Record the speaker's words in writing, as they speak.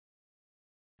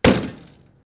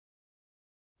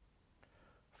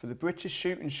For the British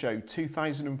Shooting Show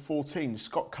 2014,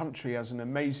 Scott Country has an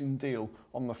amazing deal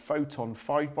on the Photon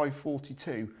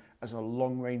 5x42 as a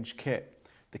long-range kit.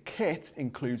 The kit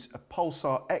includes a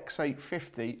Pulsar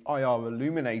X850 IR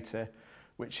illuminator,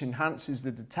 which enhances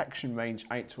the detection range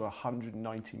out to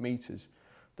 190 metres.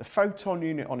 The Photon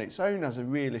unit on its own has a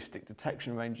realistic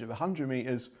detection range of 100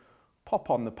 metres.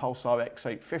 Pop on the Pulsar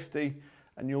X850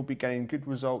 and you'll be getting good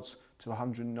results to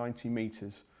 190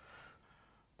 metres.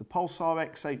 The Pulsar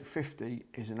X850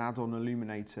 is an add-on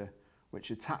illuminator which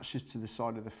attaches to the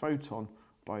side of the Photon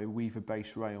by a Weaver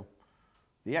base rail.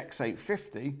 The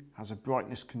X850 has a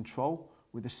brightness control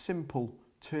with a simple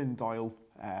turn dial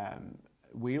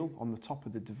wheel on the top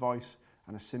of the device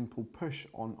and a simple push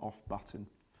on-off button.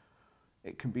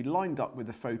 It can be lined up with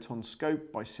the Photon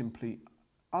scope by simply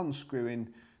unscrewing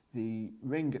the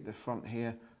ring at the front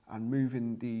here and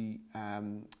moving the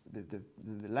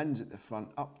lens at the front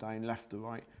up, down, left to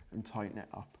right and tighten it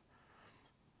up.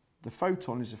 The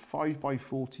Photon is a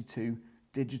 5x42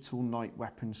 digital night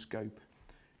weapon scope.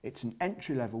 It's an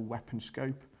entry-level weapon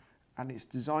scope and it's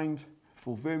designed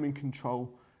for vermin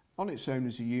control on its own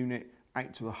as a unit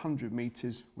out to 100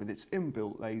 metres with its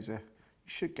inbuilt laser. You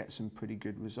should get some pretty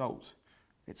good results.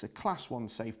 It's a class 1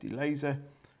 safety laser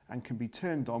and can be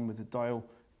turned on with a dial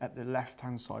at the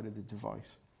left-hand side of the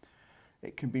device.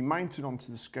 It can be mounted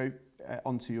onto the scope,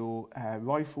 onto your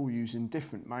rifle using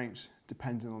different mounts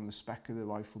depending on the spec of the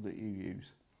rifle that you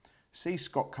use. See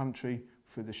Scott Country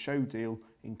for the show deal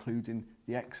including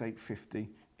the X850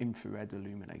 infrared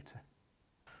illuminator.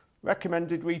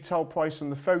 Recommended retail price on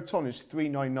the Photon is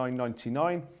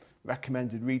 $399.99.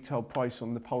 Recommended retail price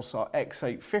on the Pulsar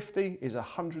X850 is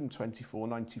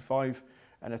 $124.95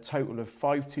 and a total of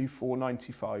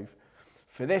 $524.95.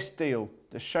 For this deal,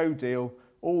 the show deal,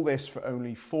 all this for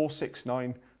only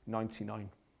 $469.99.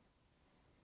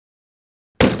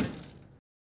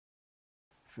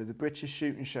 For the British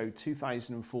Shooting Show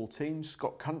 2014,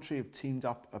 Scott Country have teamed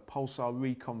up a Pulsar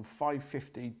Recon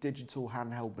 550 digital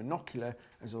handheld binocular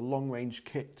as a long-range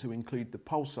kit to include the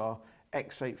Pulsar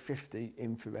X850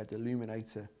 infrared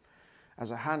illuminator. As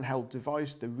a handheld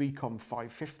device, the Recon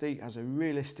 550 has a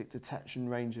realistic detection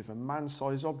range of a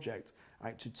man-sized object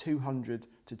out to 200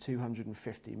 to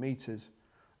 250 metres.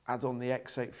 Add on the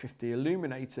X850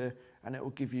 illuminator and it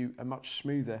will give you a much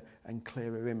smoother and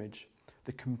clearer image.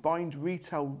 The combined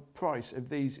retail price of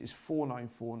these is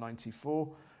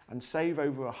 $494.94 and save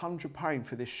over £100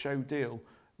 for this show deal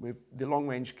with the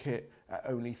long-range kit at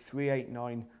only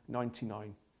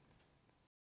 $389.99.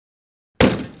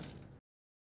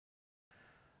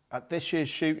 At this year's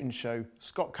shooting show,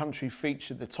 Scott Country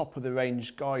featured the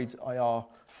top-of-the-range Guide IR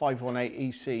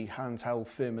 518EC handheld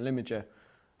thermal imager,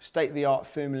 state-of-the-art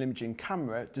thermal imaging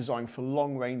camera designed for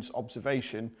long-range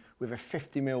observation with a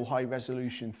 50mm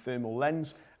high-resolution thermal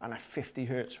lens and a 50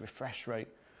 Hz refresh rate.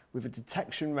 With a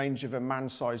detection range of a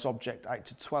man-sized object out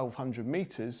to 1200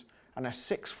 metres and a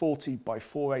 640 by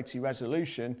 480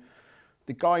 resolution,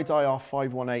 the Guide IR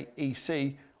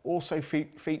 518EC also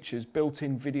features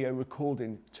built-in video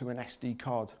recording to an SD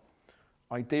card.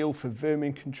 Ideal for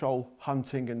vermin control,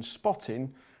 hunting and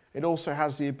spotting, it also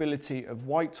has the ability of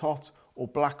white hot or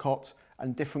black hot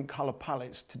and different colour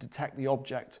palettes to detect the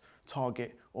object,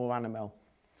 target or animal.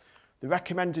 The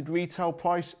recommended retail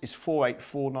price is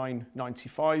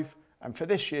 $484.95 and for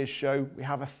this year's show we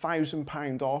have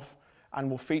 £1,000 off and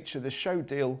will feature the show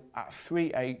deal at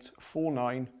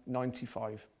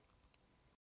 $384.95.